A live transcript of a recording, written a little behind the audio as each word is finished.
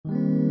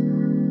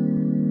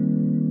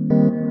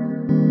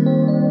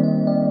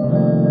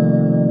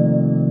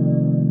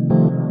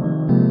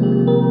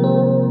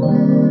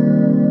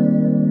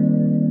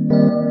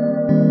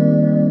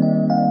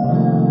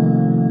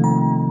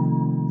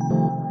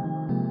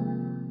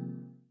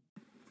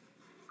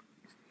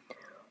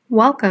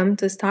Welcome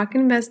to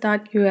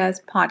StockInvest.us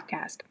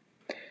podcast.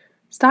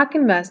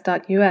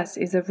 StockInvest.us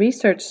is a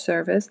research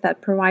service that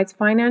provides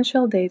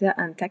financial data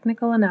and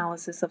technical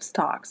analysis of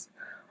stocks.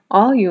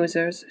 All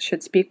users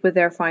should speak with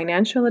their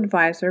financial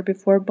advisor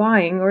before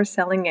buying or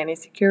selling any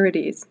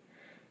securities.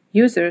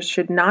 Users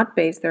should not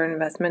base their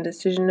investment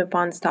decision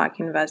upon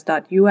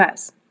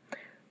StockInvest.us.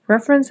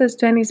 References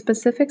to any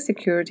specific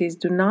securities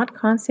do not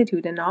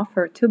constitute an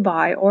offer to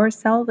buy or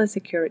sell the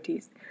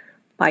securities.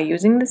 By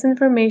using this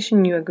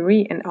information, you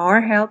agree and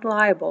are held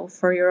liable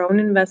for your own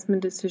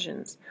investment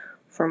decisions.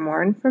 For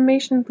more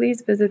information,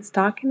 please visit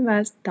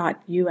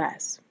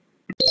stockinvest.us.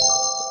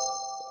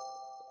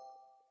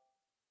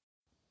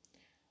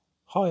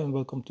 Hi and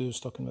welcome to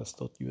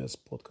StockInvest.us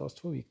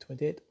podcast for week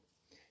 28.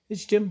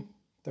 It's Jim.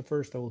 The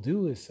first I will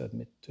do is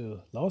admit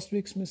to last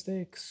week's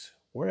mistakes,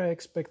 where I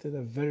expected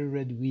a very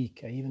red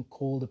week. I even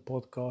called the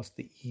podcast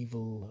the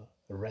Evil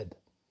Red.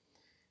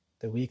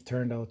 The week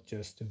turned out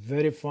just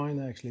very fine,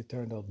 actually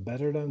turned out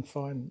better than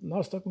fine.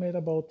 Nasdaq made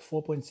about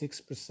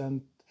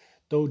 4.6%,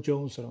 Dow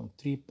Jones around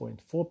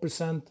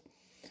 3.4%,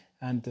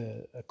 and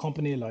a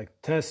company like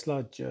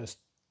Tesla just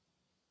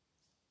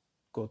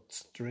got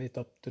straight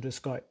up to the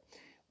sky,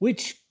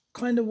 which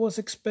kind of was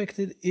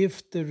expected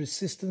if the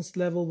resistance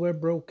level were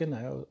broken.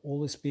 I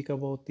always speak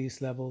about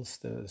these levels,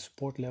 the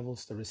support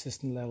levels, the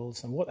resistance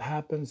levels, and what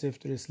happens if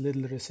there is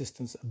little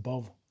resistance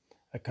above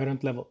a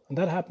current level. And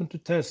that happened to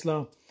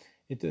Tesla.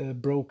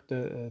 It broke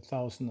the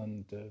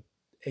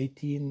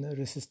 1018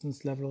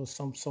 resistance level,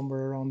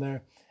 somewhere around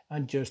there,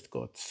 and just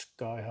got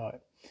sky high.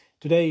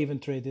 Today even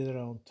traded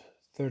around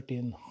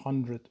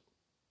 1300.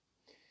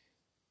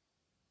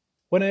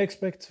 When I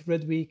expect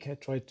red week, I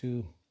try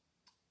to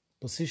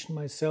position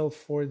myself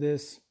for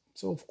this.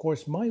 So of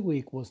course my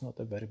week was not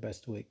the very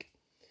best week.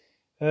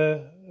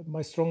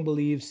 My strong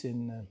beliefs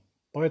in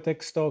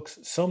biotech stocks,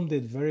 some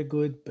did very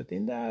good, but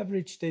in the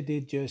average they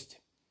did just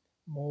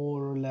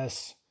more or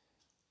less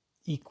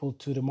equal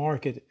to the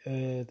market.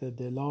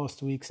 The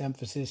last week's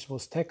emphasis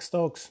was tech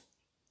stocks,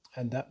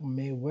 and that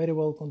may very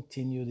well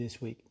continue this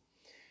week.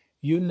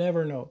 You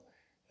never know.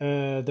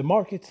 The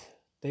market,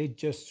 they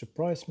just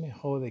surprised me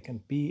how they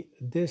can be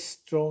this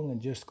strong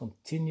and just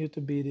continue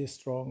to be this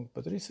strong.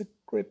 But there is a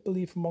great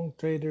belief among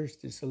traders.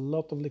 There's a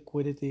lot of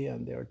liquidity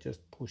and they are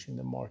just pushing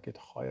the market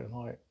higher and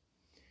higher.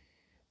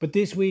 But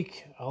this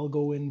week, I'll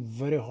go in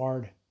very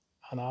hard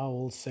and I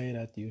will say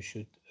that you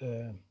should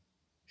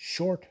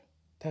short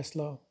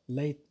Tesla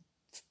late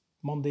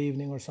Monday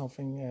evening or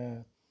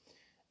something.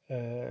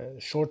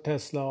 Short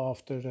Tesla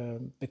after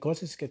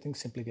because it's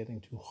simply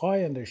getting too high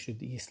and there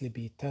should easily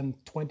be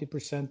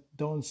 10-20%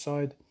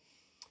 downside.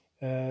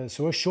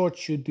 So a short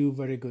should do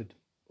very good.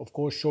 Of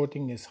course,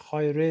 shorting is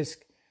high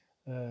risk,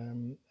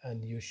 and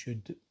you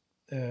should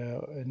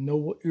know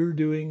what you're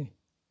doing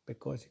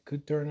because it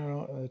could turn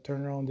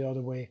around the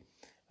other way.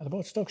 And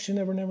about stocks, you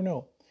never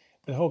know.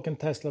 But how can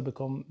Tesla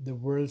become the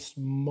world's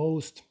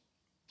most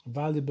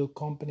valuable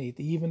company? It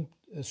even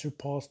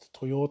surpassed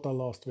Toyota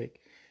last week.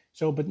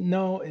 So, but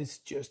now it's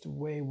just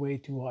way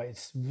too high.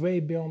 It's way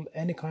beyond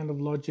any kind of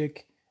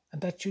logic,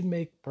 and that should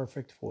make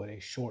perfect for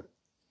a short.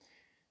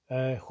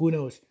 Who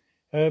knows?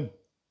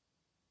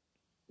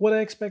 What I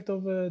expect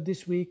of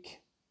this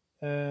week,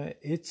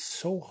 it's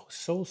so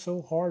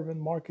hard when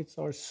markets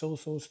are so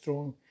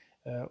strong.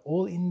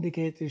 All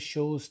indicators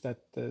shows that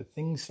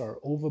things are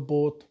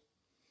overbought.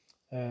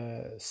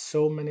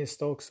 So many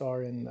stocks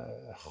are in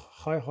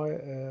high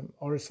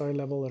RSI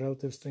level,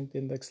 relative strength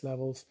index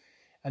levels,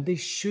 and they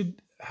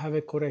should have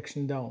a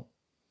correction down.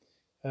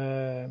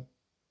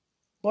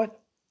 But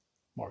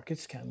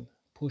markets can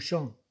push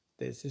on.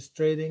 This is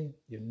trading.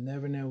 You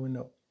never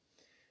know.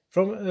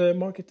 From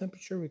market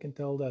temperature, we can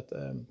tell that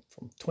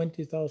from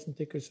 20,000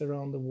 tickers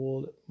around the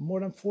world,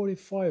 more than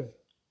 45%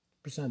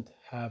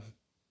 have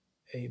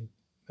a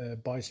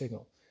buy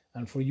signal.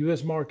 And for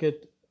US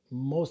market,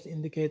 most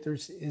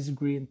indicators is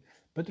green.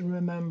 But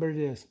remember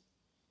this,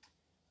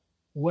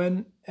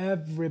 when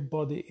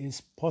everybody is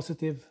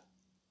positive,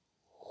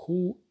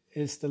 who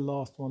is the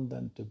last one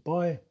then to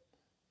buy?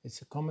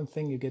 It's a common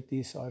thing. You get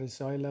these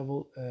RSI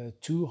level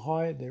too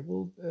high, there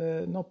will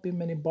not be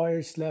many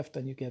buyers left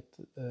and you get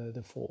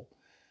the fall.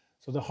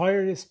 So the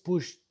higher is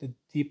pushed, the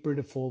deeper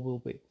the fall will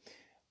be.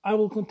 I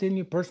will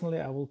continue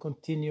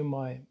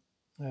my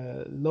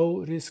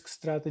low risk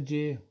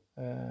strategy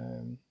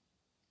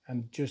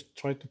and just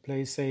try to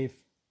play safe,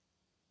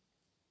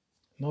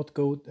 not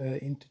go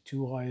into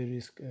too high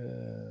risk.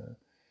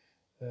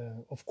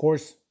 Of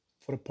course,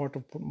 for a part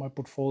of my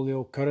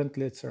portfolio,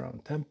 currently it's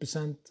around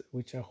 10%,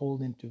 which I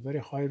hold into very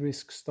high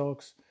risk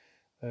stocks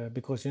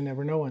because you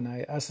never know. And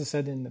as I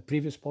said in the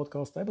previous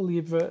podcast, I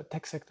believe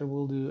biotech sector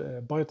will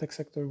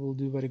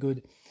do very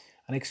good,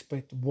 and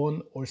expect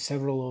one or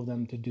several of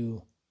them to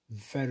do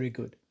very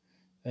good.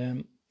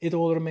 It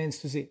all remains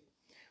to see.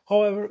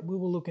 However, we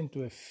will look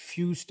into a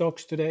few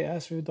stocks today,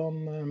 as we've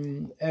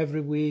done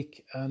every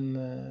week,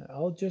 and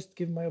I'll just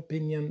give my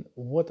opinion,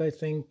 what I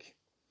think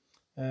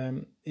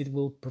it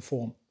will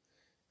perform.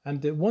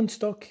 And the one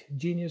stock,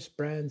 Genius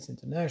Brands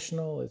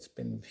International, it's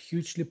been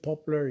hugely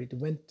popular. It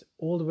went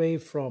all the way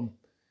from,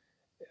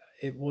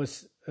 it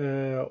was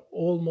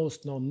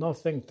almost no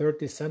nothing,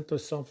 30 cents or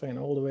something, and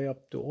all the way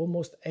up to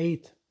almost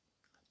 8.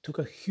 Took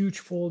a huge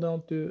fall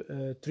down to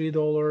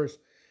 $3,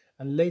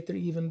 and later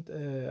even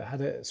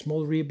had a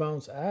small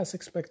rebound as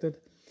expected,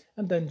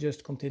 and then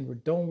just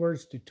continued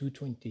downwards to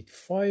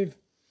 225,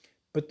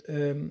 but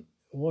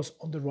was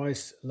on the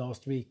rise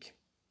last week.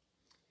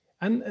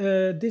 And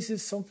this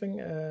is something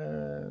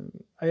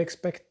I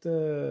expect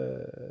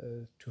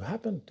to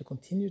happen, to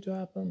continue to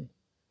happen.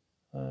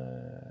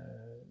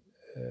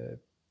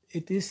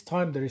 It is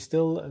time. There is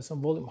still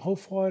some volume. How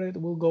far it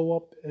will go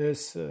up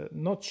is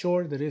not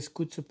sure. There is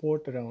good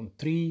support around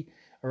 3,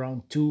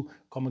 around 2.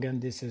 Come again,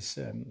 this is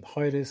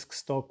high risk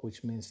stock,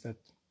 which means that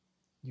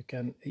you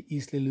can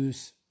easily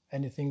lose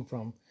anything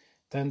from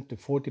 10 to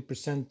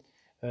 40%.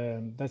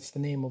 That's the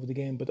name of the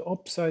game. But the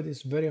upside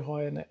is very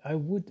high, and I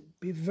would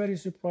be very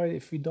surprised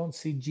if we don't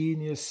see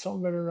Genius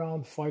somewhere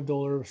around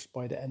 $5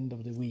 by the end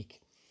of the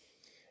week.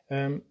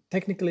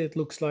 Technically, it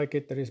looks like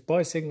it. There is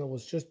buy signal,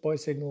 was just buy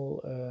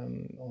signal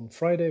on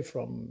Friday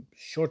from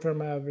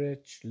short-term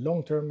average,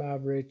 long-term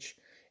average.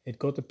 It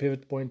got a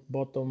pivot point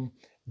bottom.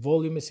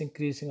 Volume is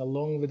increasing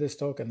along with the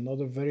stock,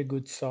 another very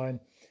good sign.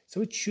 So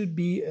it should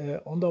be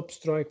on the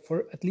upstrike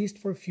for at least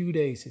for a few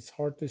days. It's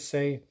hard to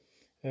say,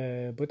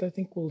 but I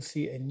think we'll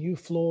see a new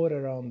floor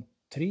around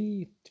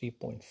 3,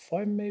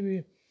 3.5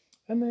 maybe,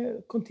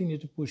 and continue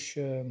to push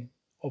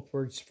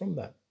upwards from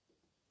that.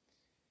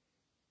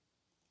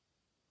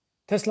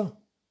 Tesla.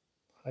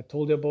 I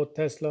told you about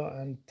Tesla,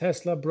 and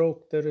Tesla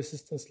broke the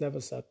resistance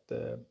levels at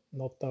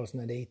not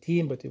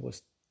 2018, but it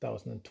was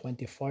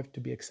 2025 to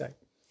be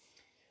exact.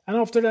 And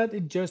after that,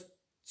 it just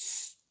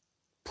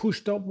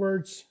pushed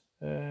upwards,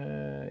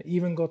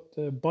 even got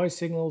a buy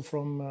signal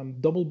from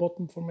double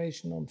bottom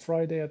formation on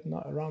Friday at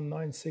around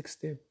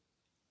 960.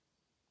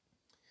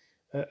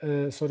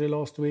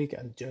 Last week,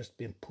 and just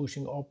been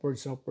pushing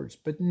upwards.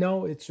 But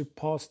now it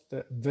surpassed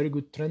the very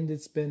good trend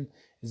it's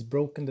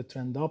broken the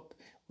trend up,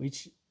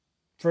 which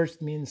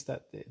first means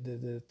that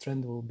the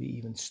trend will be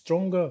even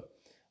stronger.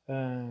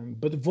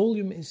 But the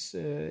volume is,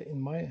 in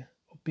my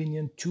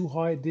opinion, too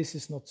high. This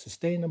is not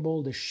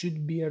sustainable. There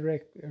should be a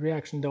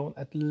reaction down,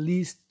 at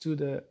least to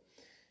the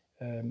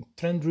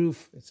trend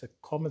roof. It's a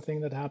common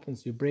thing that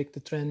happens. You break the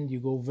trend, you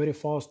go very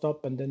fast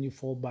up, and then you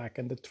fall back.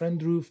 And the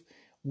trend roof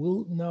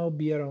will now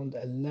be around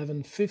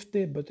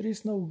 1150, but there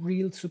is no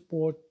real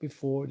support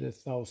before the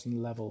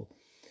 1000 level.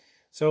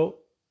 So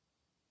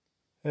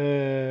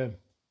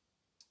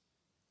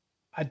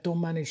I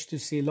don't manage to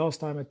see.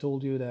 Last time I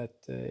told you that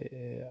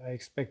I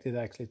expected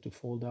actually to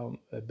fall down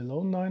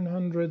below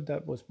 900.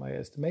 That was my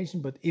estimation.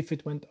 But if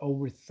it went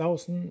over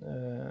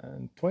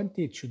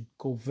 1020, it should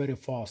go very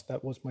fast.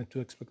 That was my two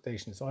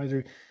expectations.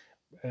 Either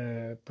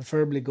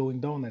preferably going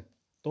down. I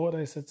thought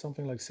I said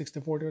something like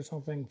 60-40 or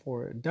something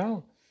for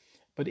down.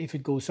 But if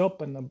it goes up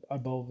and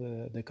above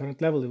the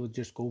current level, it will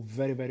just go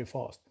very, very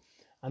fast.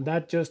 And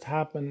that just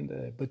happened.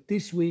 But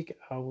this week,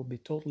 I will be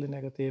totally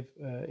negative.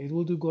 It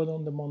will do good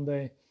on the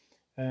Monday.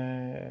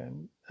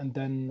 And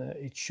then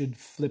it should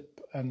flip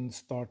and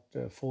start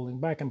falling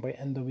back. And by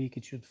end of week,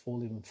 it should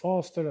fall even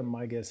faster. And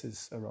my guess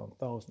is around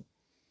 1000.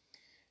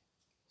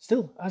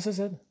 Still, as I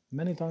said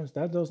many times,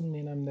 that doesn't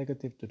mean I'm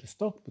negative to the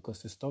stock,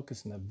 because the stock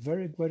is in a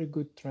very, very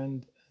good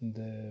trend.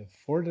 And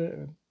for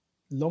the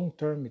long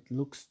term, it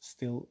looks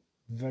still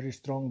very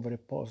strong, very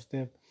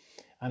positive,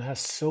 and has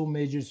so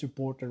major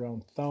support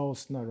around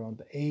 1000,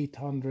 around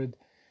 800.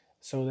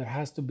 So there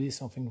has to be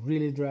something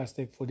really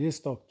drastic for this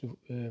stock to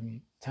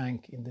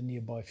tank in the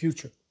nearby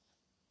future.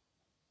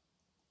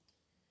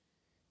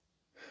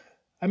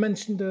 I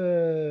mentioned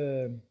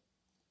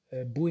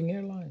Boeing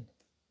Airline.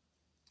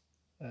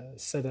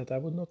 Said that I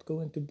would not go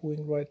into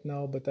Boeing right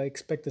now, but I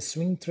expect a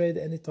swing trade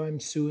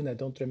anytime soon. I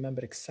don't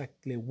remember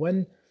exactly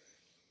when.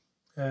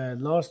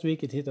 Last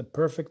week it hit a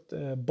perfect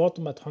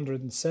bottom at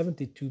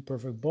 172,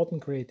 perfect bottom,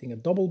 creating a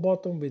double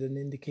bottom with an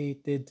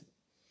indicated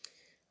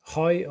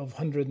high of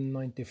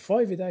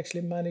 195. It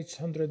actually managed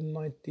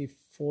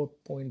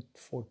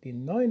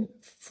 194.49,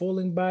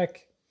 falling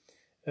back,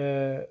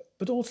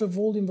 but also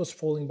volume was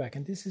falling back,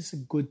 and this is a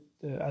good,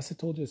 as I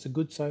told you, it's a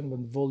good sign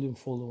when volume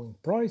following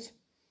price.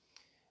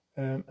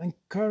 And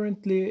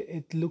currently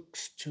it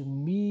looks to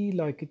me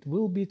like it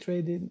will be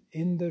traded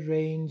in the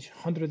range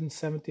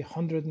 170,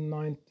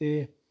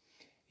 190.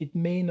 It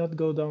may not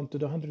go down to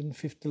the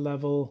 150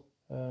 level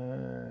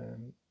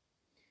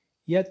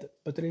yet,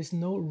 but there is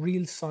no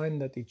real sign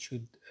that it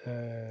should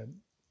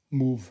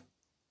move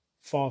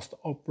fast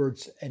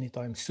upwards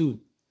anytime soon.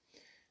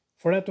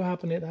 For that to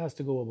happen, it has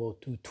to go above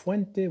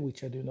 220,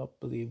 which I do not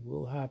believe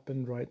will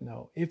happen right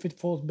now. If it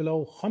falls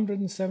below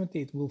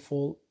 170, it will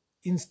fall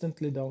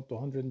instantly down to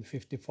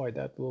 155.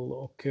 That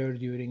will occur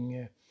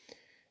during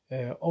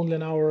only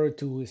an hour or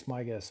two is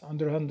my guess.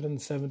 Under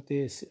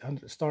 170,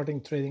 starting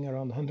trading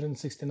around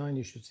 169,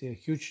 you should see a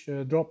huge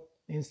drop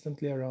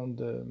instantly around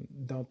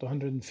down to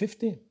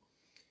 150,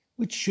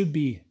 which should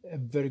be a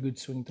very good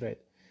swing trade.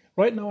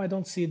 Right now, I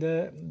don't see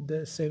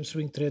the same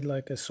swing trade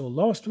like I saw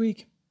last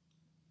week.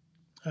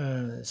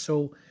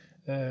 So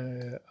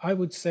I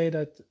would say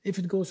that if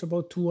it goes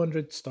about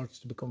 200, it starts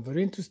to become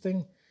very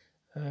interesting.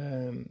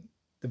 The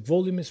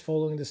volume is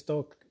following the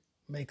stock,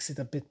 makes it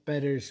a bit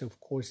better. So of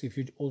course, if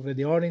you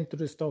already are into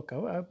the stock,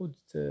 I would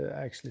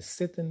actually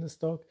sit in the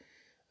stock,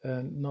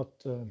 not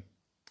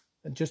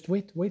just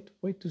wait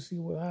to see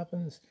what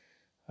happens.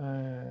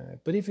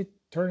 But if it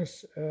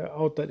turns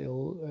out that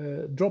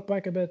it'll drop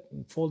back a bit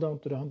and fall down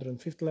to the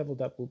 150 level,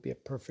 that will be a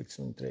perfect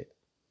swing trade.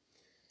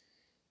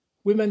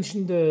 We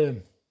mentioned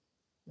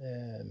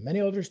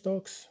many other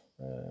stocks,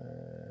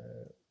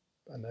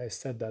 and I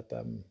said that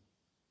I'm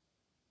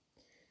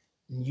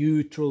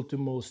neutral to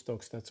most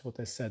stocks. That's what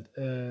I said.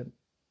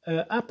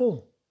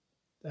 Apple,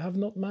 they have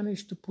not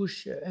managed to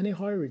push any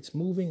higher. It's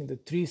moving. The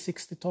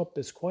 360 top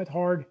is quite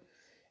hard.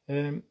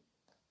 And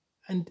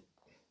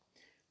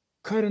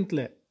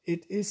currently,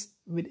 it is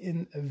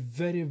within a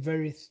very,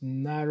 very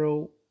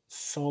narrow,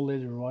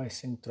 solid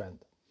rising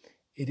trend.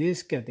 It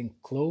is getting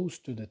close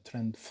to the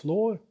trend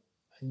floor,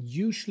 and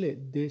usually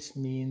this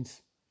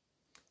means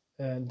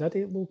that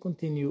it will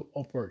continue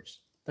upwards.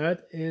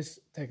 That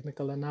is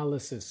technical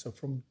analysis. So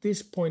from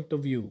this point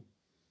of view,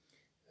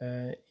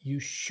 you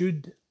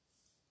should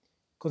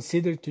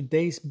consider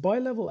today's buy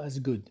level as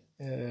good.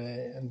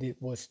 And it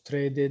was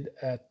traded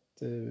at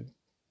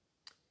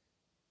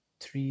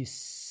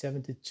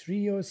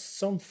 373 or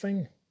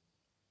something.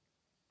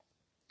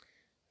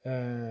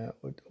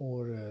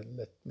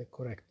 Let me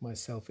correct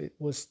myself. It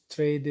was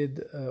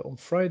traded on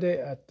Friday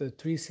at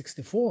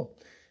 364.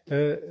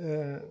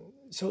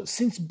 So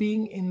since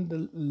being in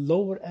the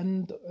lower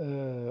end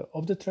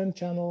of the trend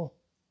channel,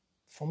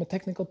 from a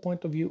technical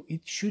point of view,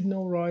 it should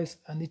now rise,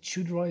 and it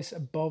should rise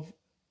above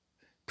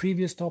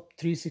previous top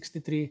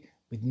 363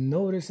 with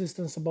no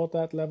resistance above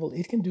that level.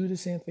 It can do the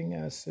same thing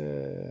as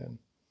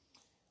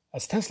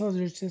Tesla,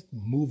 just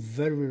move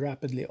very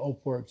rapidly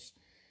upwards.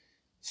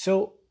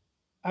 So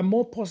I'm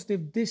more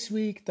positive this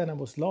week than I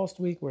was last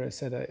week, where I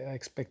said I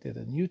expected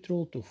a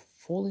neutral to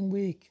falling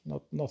week,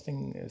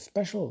 nothing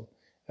special.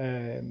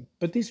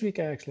 But this week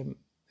I actually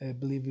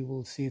believe we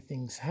will see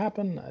things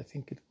happen. I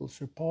think it will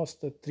surpass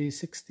the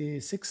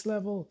 366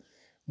 level,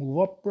 move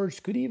upwards,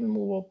 could even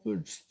move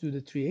upwards to the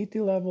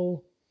 380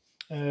 level.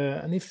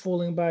 And if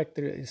falling back,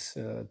 there is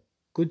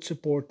good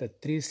support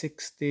at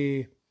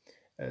 360,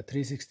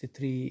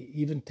 363,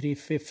 even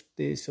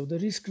 350. So the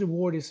risk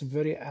reward is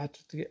very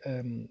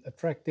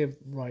attractive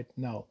right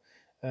now.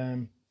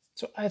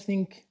 So I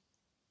think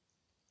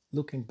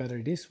looking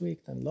better this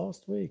week than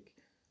last week.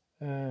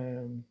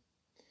 And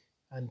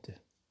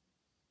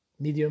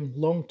medium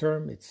long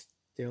term, it's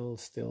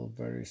still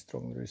very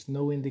strong. There is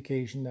no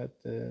indication that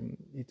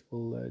it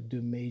will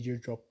do major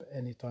drop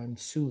anytime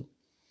soon.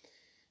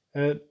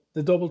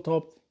 The double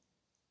top,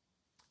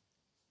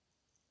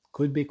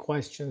 could be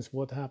questions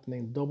what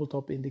happening. Double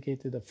top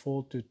indicated a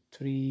fall to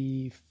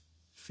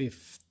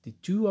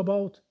 352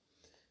 about,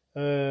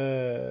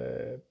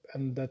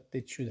 and that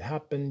it should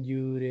happen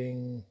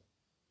during,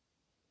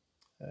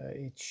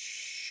 it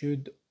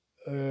should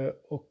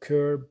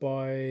occur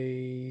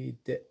by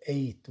the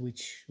 8th,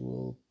 which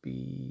will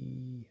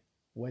be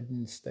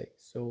Wednesday.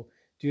 So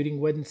during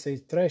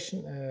Wednesday's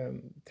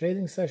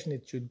trading session,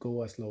 it should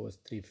go as low as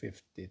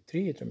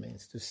 353. It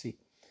remains to see.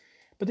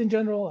 But in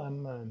general,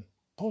 I'm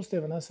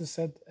positive, and as I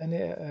said,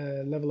 any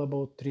level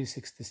about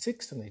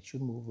 366, and it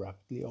should move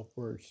rapidly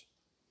upwards.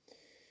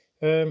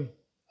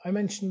 I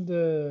mentioned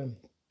the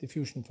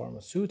Diffusion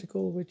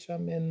Pharmaceutical, which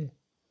I'm in.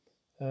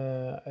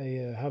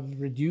 I have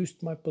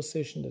reduced my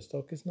position. The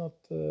stock is not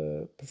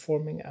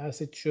performing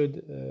as it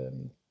should,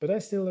 but I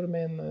still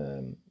remain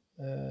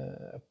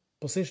a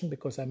position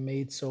because I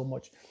made so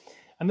much.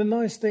 And the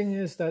nice thing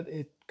is that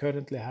it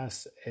currently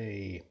has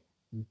a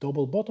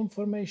double bottom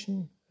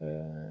formation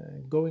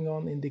going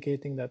on,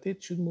 indicating that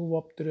it should move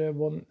up to the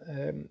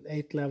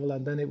 1.8 level,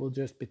 and then it will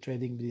just be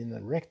trading within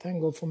a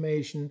rectangle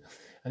formation.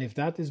 And if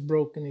that is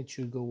broken, it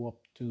should go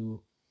up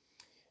to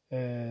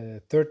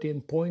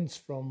 13 points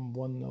from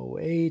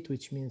 108,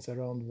 which means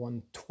around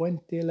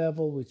 120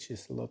 level, which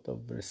is a lot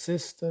of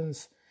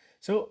resistance.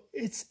 So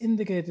it's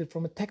indicated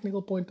from a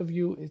technical point of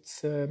view,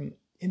 it's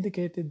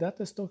indicated that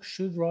the stock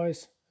should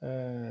rise.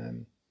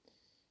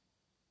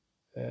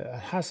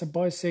 Has a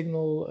buy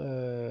signal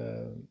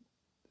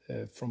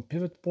from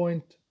pivot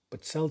point,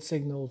 but sell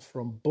signal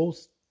from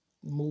both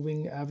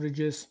moving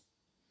averages.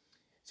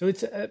 So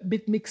it's a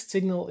bit mixed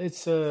signal.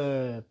 It's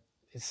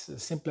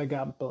simply a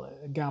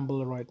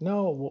gamble right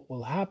now, what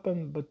will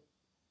happen, but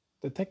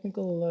the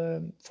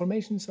technical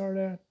formations are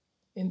there,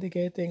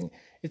 indicating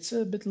it's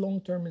a bit long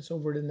term. It's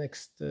over the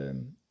next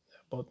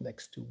about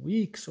next 2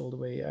 weeks, all the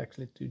way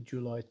actually to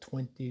July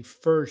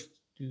 21st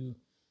to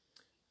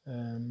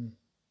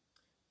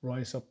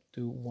rise up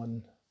to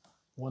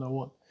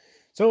 101.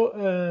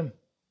 So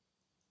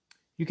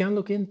you can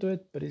look into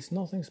it, but it's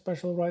nothing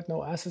special right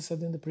now. As I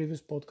said in the previous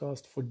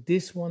podcast, for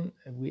this one,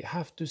 we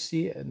have to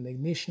see an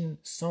ignition,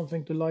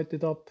 something to light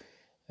it up,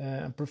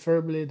 and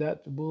preferably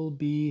that will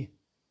be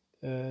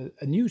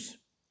a news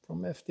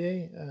from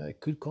FDA. It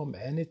could come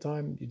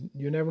anytime.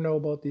 You never know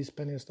about these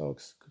penny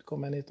stocks. Could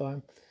come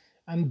anytime,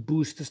 and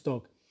boost the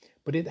stock.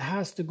 But it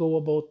has to go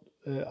about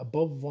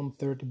above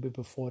 130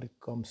 before it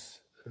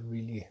becomes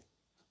really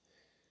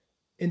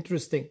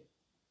interesting.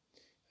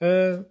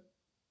 Uh,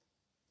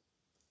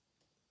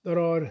 there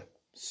are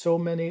so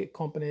many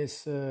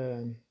companies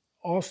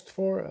asked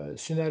for.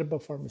 Synerba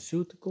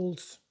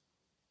Pharmaceuticals.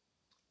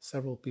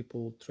 Several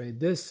people trade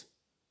this.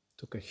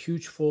 Took a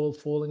huge fall,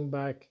 falling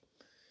back.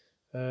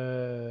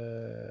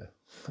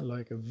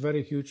 Like a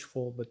very huge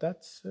fall, but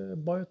that's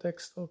biotech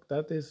stock.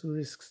 That is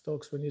risk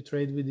stocks when you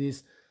trade with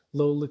these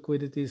low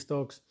liquidity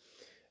stocks.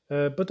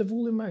 But the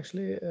volume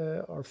actually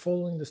are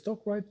following the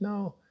stock right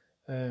now.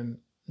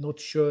 Not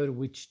sure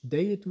which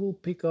day it will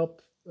pick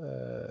up,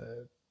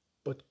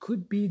 but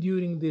could be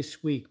during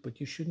this week. But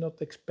you should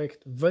not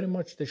expect very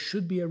much. There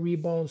should be a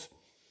rebound,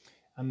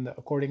 and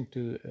according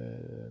to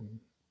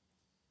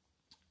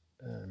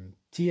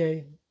TA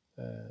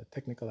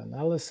technical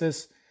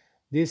analysis,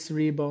 this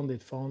rebound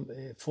it found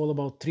it fall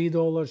about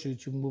 $3. It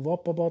should move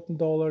up about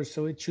 $1,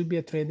 so it should be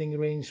a trading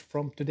range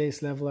from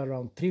today's level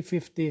around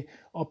 350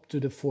 up to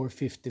the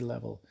 450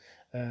 level.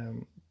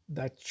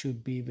 That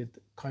should be with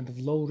kind of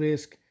low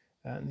risk,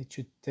 and it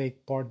should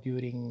take part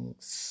during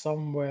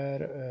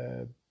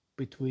somewhere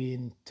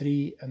between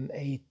 3 and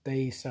 8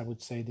 days. I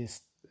would say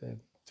this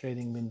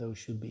trading window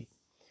should be.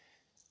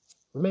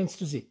 Remains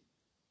to see.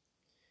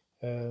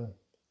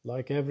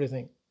 Like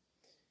everything,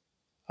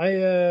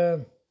 I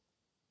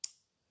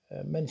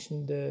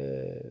mentioned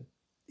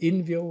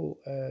Invio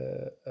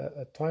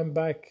a time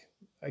back.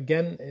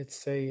 Again,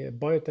 it's a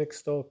biotech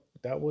stock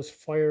that was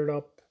fired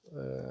up,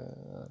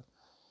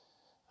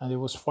 and it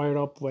was fired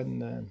up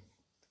when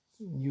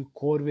new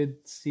COVID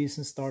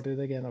season started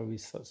again, or we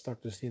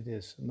start to see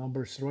these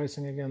numbers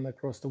rising again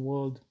across the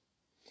world.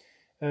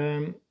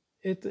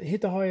 It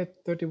hit a high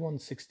at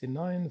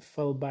 31.69,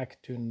 fell back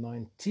to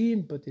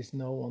 19, but is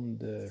now on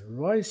the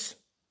rise,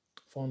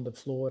 found the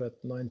floor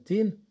at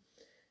 19.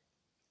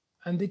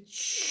 And it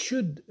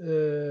should,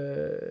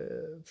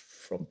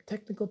 from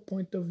technical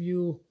point of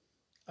view,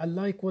 I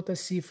like what I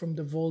see from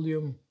the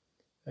volume,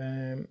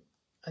 and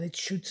it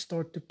should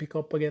start to pick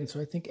up again. So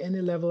I think any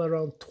level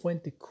around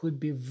 20 could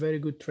be very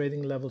good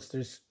trading levels.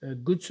 There's a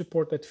good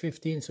support at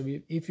 15. So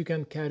if you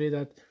can carry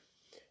that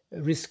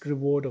risk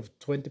reward of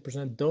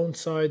 20%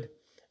 downside,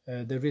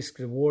 the risk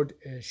reward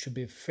should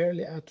be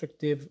fairly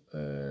attractive,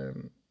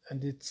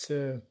 and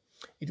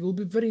it will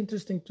be very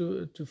interesting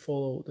to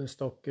follow the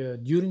stock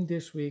during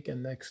this week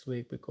and next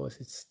week,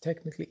 because it's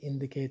technically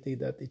indicating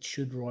that it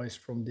should rise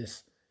from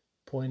this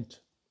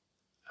point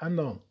and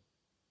on.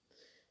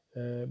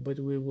 But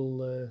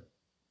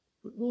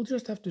we'll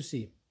just have to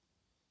see.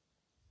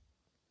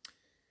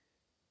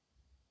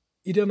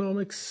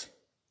 Ideanomics,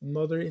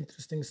 another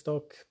interesting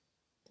stock.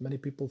 Many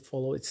people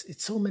follow.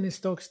 It's so many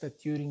stocks that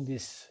during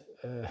this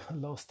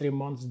last 3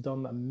 months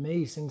done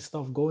amazing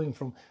stuff, going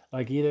from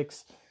like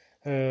EDEX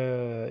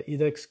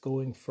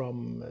going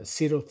from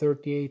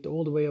 0.38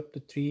 all the way up to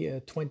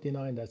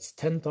 3.29. That's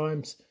 10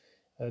 times,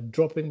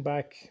 dropping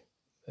back,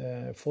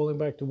 falling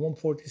back to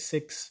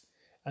 146,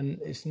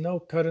 and is now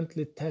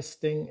currently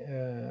testing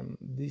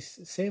these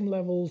same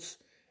levels.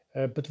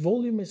 But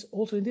volume is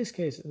also, in this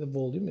case, the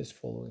volume is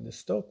following the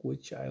stock,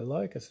 which I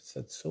like. As I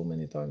said so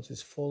many times,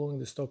 is following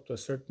the stock to a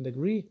certain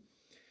degree,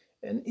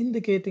 and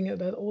indicating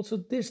that also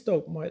this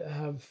stock might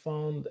have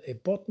found a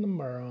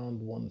bottom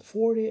around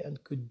 140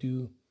 and could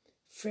do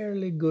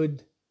fairly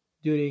good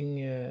during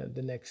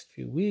the next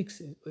few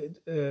weeks.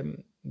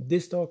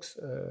 This stock,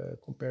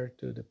 compared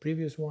to the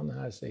previous one,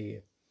 has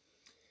a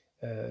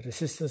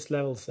resistance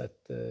levels at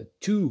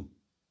 2.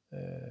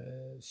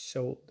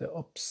 So the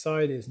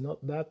upside is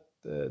not that.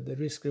 The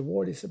risk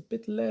reward is a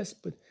bit less,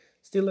 but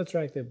still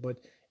attractive.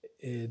 But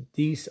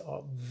these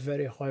are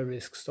very high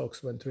risk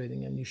stocks when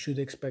trading, and you should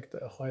expect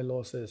high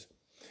losses.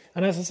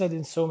 And as I said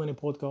in so many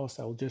podcasts,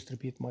 I will just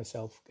repeat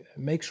myself.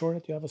 Make sure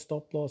that you have a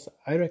stop loss.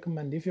 I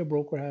recommend, if your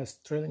broker has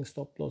trailing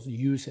stop loss,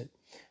 use it.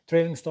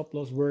 Trailing stop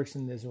loss works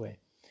in this way.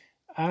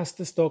 As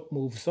the stock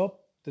moves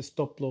up, the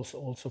stop loss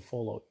also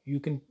follow. You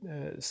can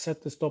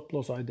set the stop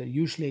loss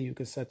usually you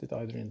can set it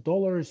either in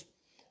dollars,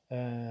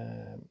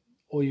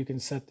 or you can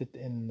set it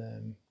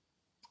in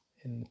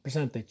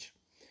percentage.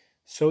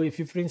 So if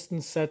you, for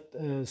instance, set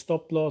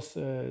stop loss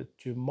to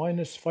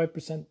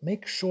 -5%,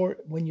 make sure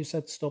when you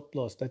set stop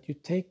loss that you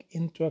take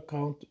into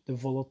account the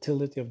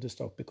volatility of the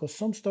stock, because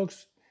some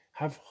stocks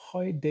have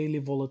high daily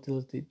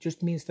volatility. It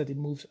just means that it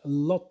moves a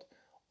lot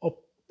up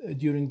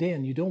during the day,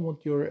 and you don't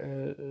want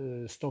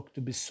your stock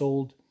to be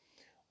sold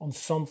on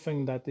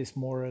something that is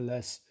more or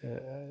less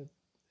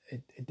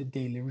the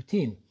daily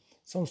routine.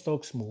 Some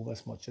stocks move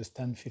as much as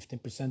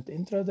 10-15%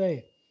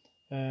 intraday.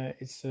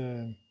 It's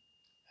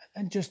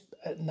and just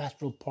a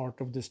natural part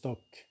of the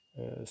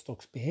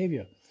stock's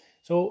behavior.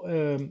 So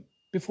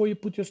before you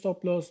put your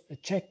stop loss,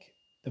 check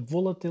the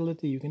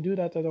volatility. You can do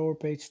that at our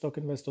page,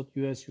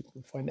 stockinvest.us. You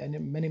can find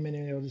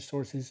many other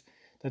sources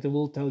that it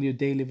will tell you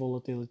daily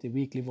volatility,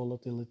 weekly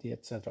volatility,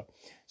 etc.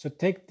 So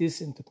take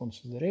this into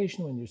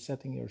consideration when you're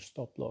setting your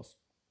stop loss.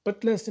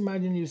 But let's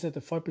imagine you set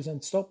a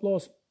 5% stop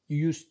loss, you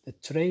use the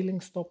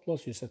trailing stop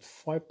loss, you set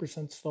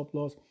 5% stop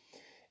loss.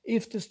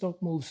 If the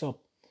stock moves up,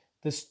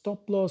 the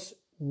stop loss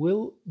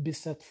will be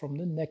set from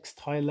the next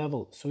high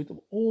level. So it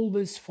will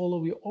always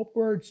follow you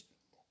upwards.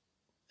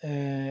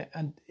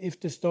 And if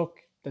the stock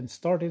then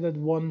started at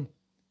 1,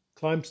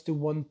 climbs to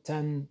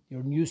 110,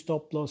 your new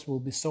stop loss will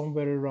be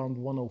somewhere around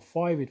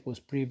 105. It was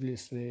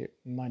previously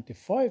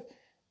 95.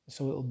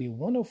 So it'll be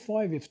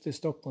 105. If the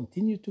stock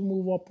continue to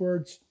move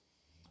upwards,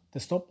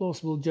 the stop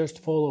loss will just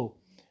follow.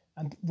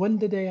 And when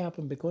the day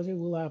happen, because it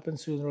will happen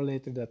sooner or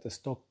later that the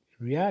stock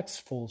reacts,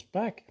 falls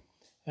back,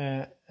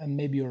 and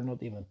maybe you're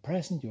not even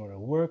present, you're at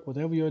work,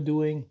 whatever you're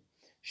doing,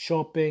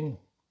 shopping,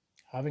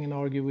 having an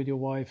argue with your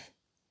wife,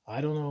 I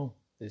don't know,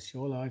 it's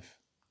your life,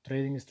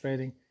 trading is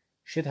trading,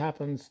 shit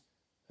happens,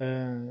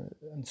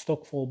 and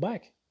stock fall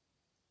back.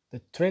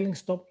 The trailing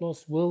stop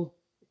loss will,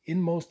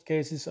 in most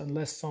cases,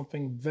 unless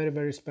something very,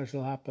 very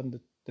special happened,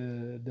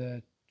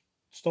 the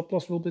stop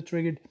loss will be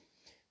triggered,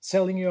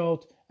 selling you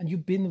out, and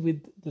you've been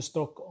with the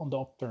stock on the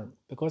upturn.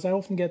 Because I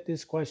often get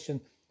this question,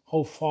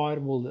 how far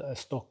will a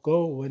stock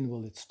go? When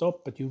will it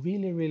stop? But you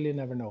really, really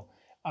never know.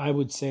 I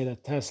would say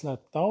that Tesla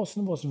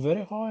 1000 was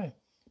very high,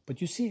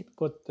 but you see it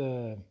got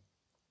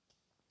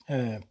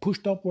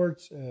pushed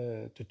upwards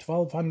to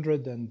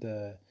 1200, and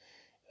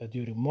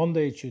during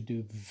Monday it should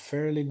do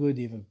fairly good,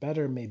 even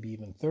better, maybe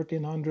even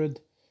 1300.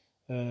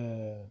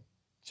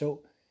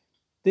 So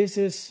this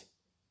is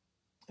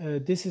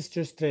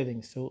just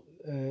trading. So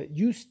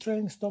use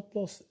trailing stop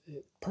loss.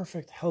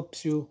 Perfect,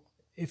 helps you.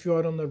 If you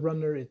are on a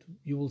runner,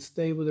 you will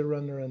stay with a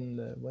runner, and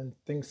when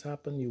things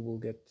happen, you will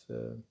get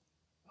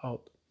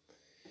out.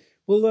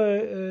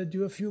 We'll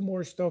do a few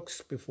more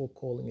stocks before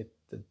calling it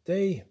the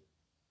day.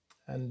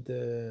 And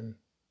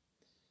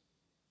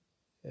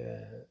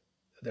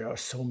there are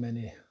so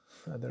many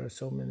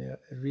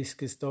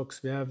risky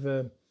stocks. We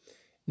have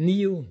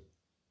NEO,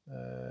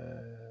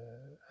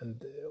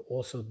 and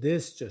also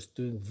this just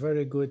doing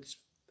very good,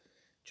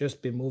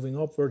 just been moving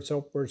upwards,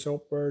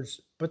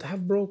 but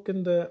have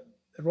broken the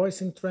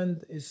rising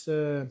trend. Is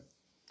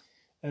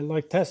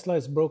like Tesla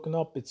is broken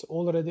up. It's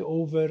already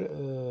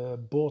over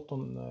bought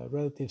on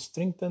relative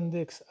strength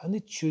index, and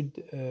it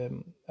should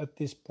at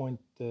this point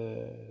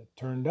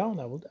turn down.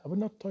 I would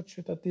not touch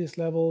it at these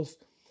levels.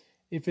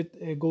 If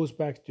it goes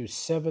back to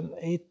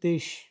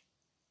 7-8ish,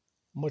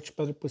 much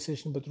better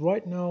position. But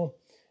right now,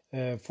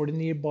 for the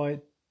nearby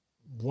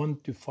 1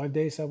 to 5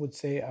 days, I would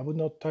say I would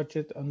not touch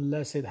it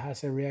unless it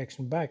has a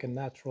reaction back, a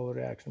natural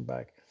reaction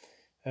back.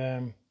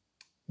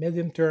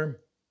 Medium term,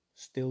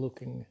 still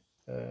looking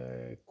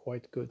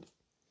quite good.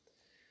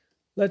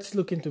 Let's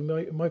look into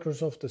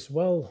Microsoft as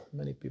well.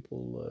 Many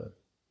people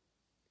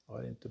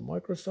are into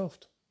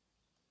Microsoft.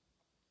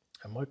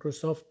 And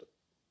Microsoft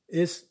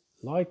is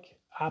like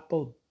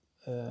Apple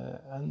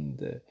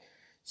and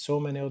so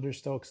many other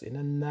stocks in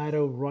a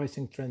narrow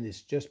rising trend.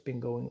 It's just been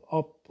going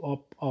up.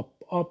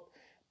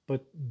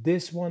 But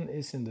this one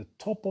is in the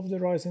top of the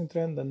rising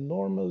trend, and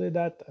normally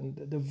and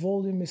the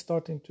volume is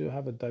starting to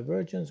have a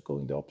divergence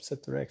going the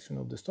opposite direction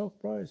of the stock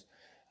price.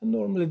 And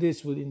normally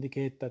this would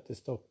indicate that the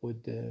stock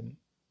would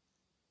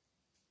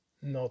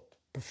not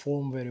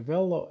perform very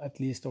well, at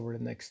least over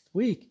the next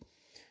week.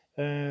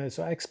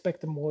 So I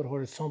expect a more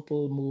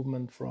horizontal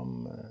movement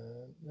from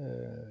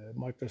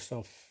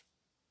Microsoft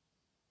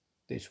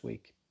this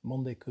week.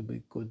 Monday could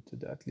be good,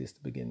 at least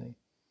the beginning.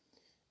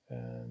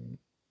 And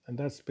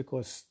that's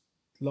because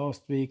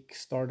last week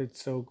started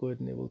so good,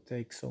 and it will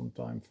take some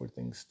time for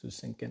things to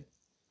sink in.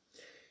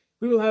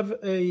 We will have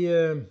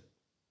a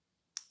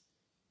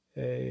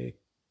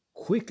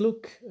quick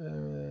look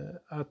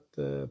at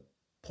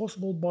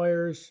possible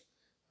buyers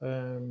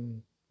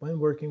when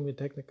working with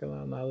technical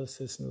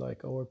analysis, and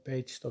like our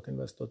page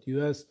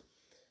stockinvest.us.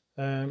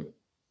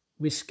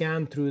 We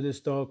scan through the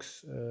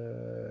stocks,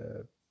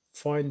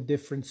 find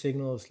different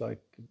signals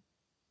like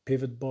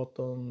pivot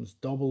bottoms,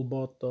 double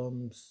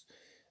bottoms,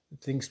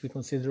 things we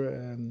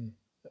consider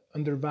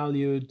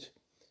undervalued,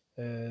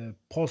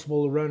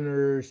 possible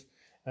runners,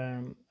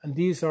 and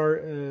these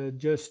are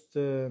just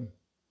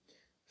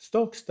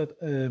stocks that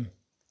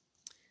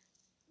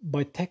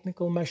by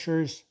technical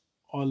measures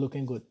are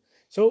looking good.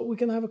 So we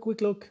can have a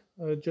quick look,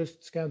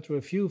 just scan through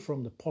a few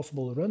from the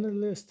possible runner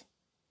list.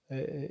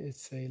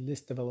 It's a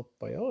list developed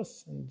by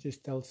us, and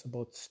just tells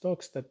about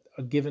stocks that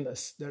are given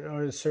us. There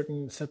are a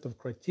certain set of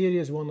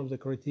criteria. One of the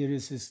criteria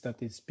is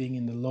that it's being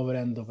in the lower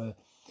end of a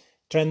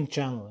trend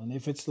channel, and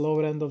if it's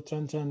lower end of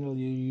trend channel,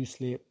 you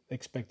usually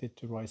expect it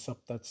to rise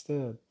up. That's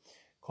the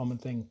common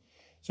thing.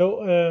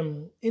 So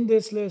in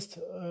this list,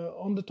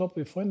 on the top,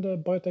 we find a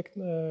biotech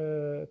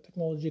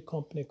technology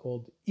company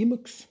called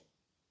Imux.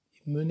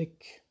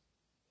 Immunic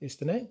is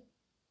the name.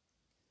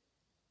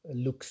 It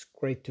looks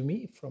great to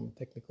me from a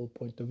technical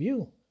point of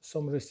view.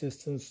 Some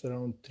resistance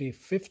around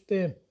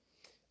 350.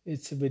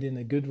 It's within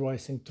a good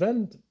rising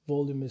trend.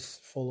 Volume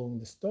is following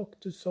the stock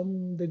to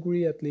some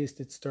degree. At least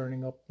it's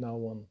turning up now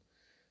on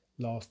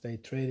last day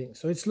trading.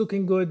 So it's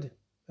looking good,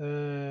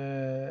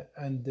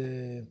 and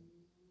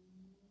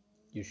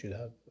you should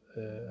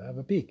have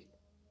a peek.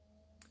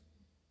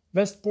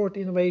 Westport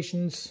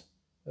Innovations,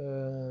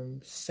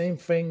 same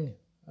thing,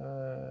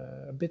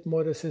 a bit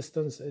more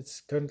resistance.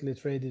 It's currently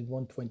traded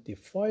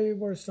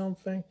 125 or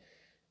something,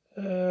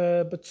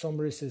 but some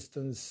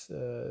resistance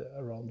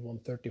around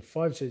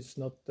 135. So it's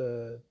not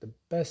the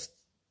best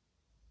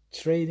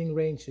trading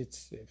range.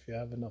 It's if you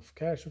have enough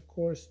cash, of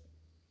course.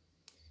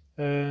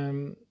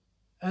 And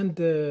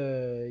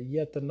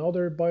yet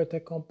another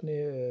biotech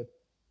company,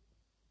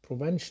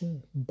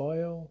 Prevention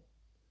Bio,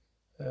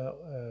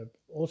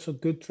 also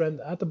good trend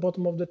at the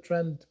bottom of the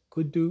trend,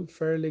 could do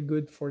fairly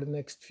good for the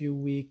next few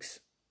weeks,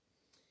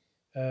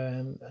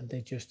 and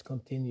they just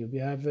continue. We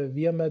have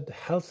Viamed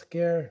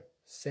Healthcare,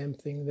 same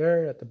thing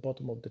there at the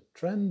bottom of the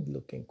trend,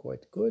 looking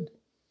quite good.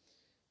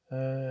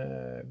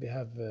 We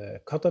have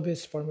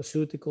Catavis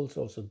Pharmaceuticals,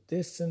 also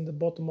this in the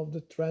bottom of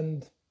the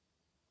trend.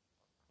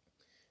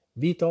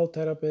 Vital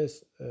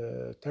therapies.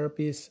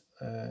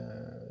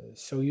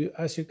 So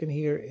as you can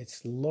hear,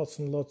 it's lots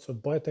and lots of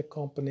biotech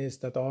companies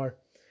that are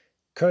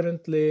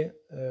currently,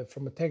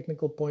 from a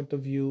technical point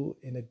of view,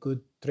 in a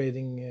good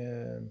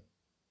trading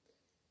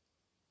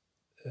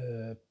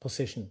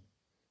position.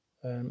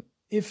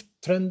 If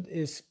trend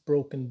is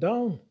broken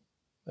down,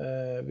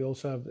 we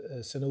also have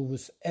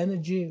Cenovus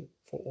Energy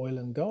for oil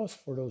and gas,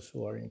 for those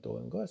who are into oil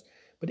and gas.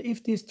 But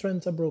if these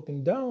trends are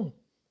broken down,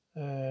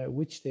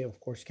 which they of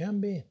course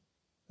can be,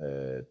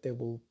 they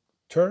will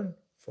turn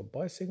from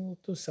buy signal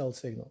to sell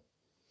signal.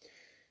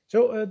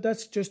 So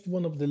that's just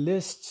one of the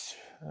lists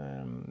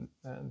and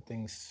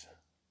things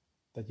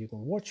that you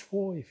can watch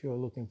for if you're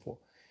looking for.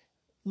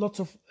 Lots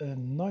of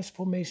nice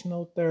formation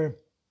out there.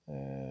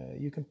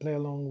 You can play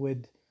along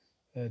with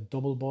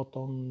double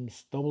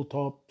bottoms, double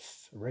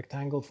tops,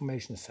 rectangle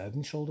formations, head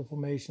and shoulder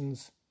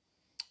formations.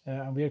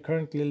 And we are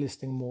currently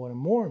listing more and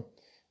more.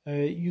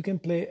 You can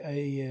play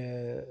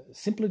a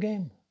simpler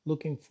game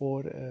looking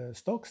for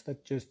stocks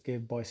that just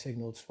give buy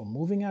signals for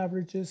moving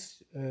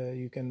averages.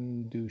 You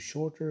can do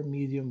shorter,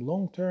 medium,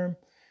 long term.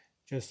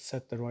 Just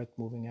set the right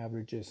moving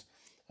averages.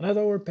 And at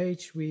our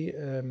page, we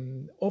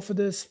offer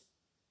this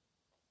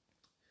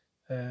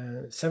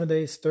 7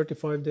 days,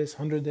 35 days,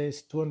 100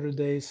 days, 200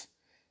 days.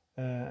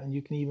 And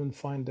you can even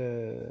find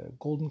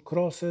golden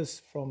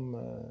crosses from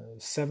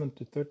 7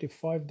 to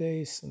 35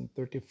 days, and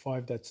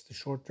 35, that's the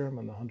short term,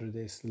 and 100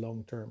 days the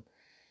long term.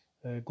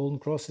 Golden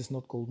cross is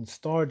not golden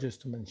star,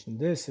 just to mention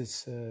this.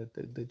 It's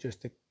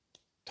just a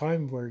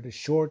time where the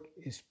short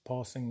is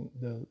passing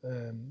the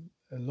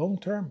long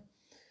term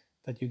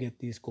that you get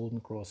these golden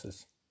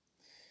crosses.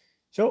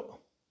 So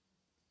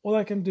all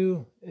I can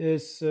do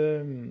is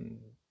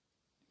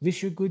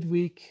wish you a good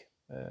week.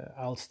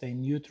 I'll stay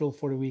neutral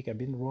for the week. I've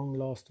been wrong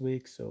last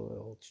week, so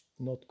I'll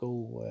not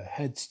go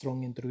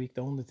headstrong into the week.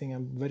 The only thing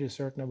I'm very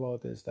certain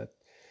about is that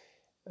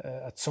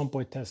at some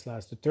point Tesla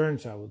has to turn,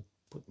 so I would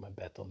put my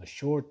bet on the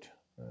short.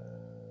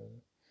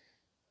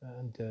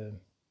 And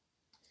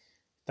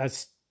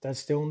that's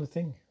the only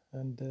thing.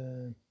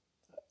 And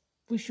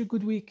wish you a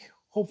good week.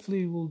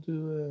 Hopefully we'll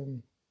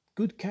do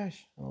good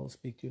cash. I'll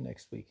speak to you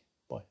next week.